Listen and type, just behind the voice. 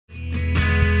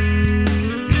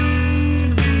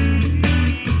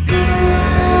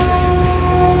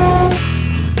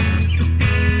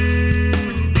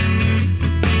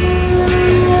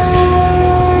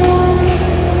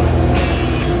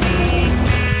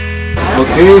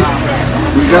Okay,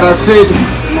 we gotta sit,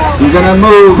 we're gonna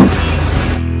move.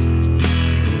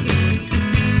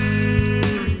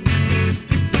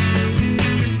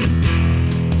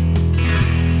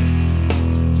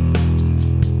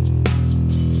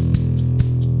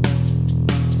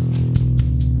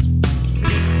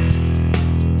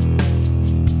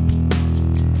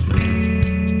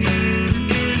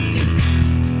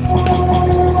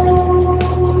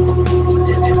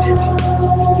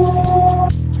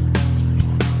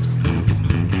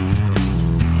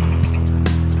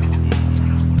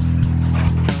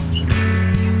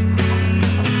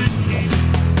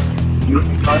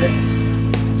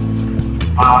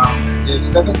 The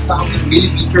 7,000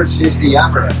 millimeters is the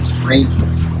average rainfall,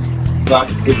 but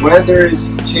the weather is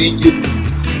changing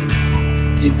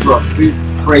into a bit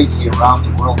crazy around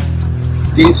the world.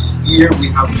 This year we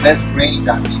have less rain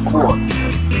than before.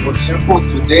 For example,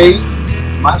 today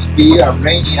must be a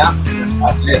rainy afternoon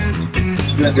at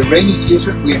least. During the rainy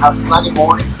season we have sunny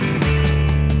mornings.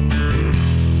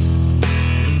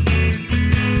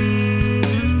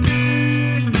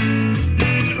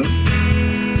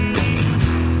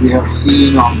 We have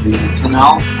seen on the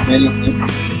canal many of them.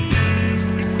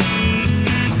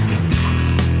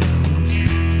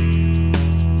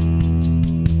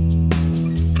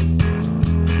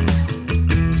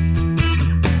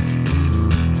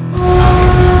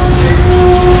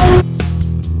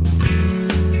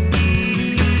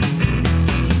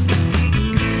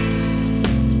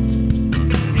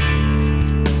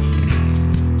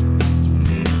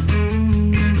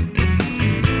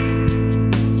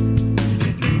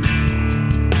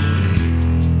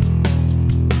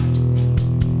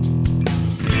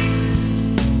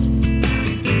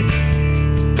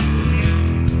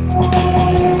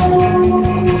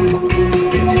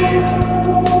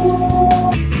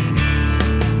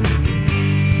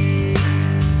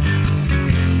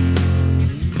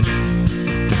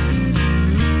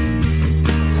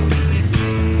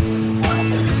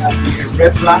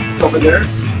 Red plants over there,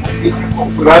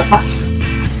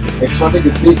 exotic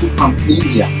species from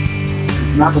India.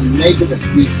 It's not a native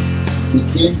species. It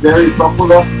became very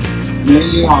popular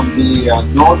mainly on the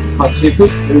North Pacific.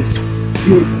 There's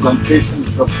huge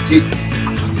plantations of tea.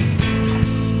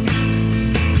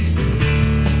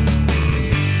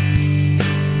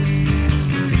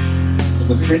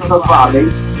 The Central Valley,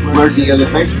 where the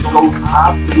elevation goes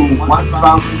up to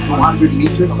 1,200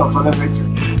 meters of elevation.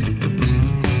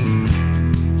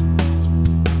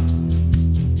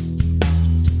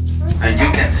 And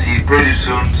you can see pretty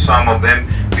soon some of them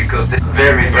because they're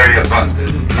very, very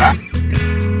abundant.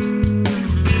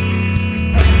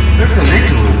 There's a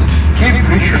little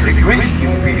kingfisher, the great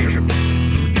kingfisher.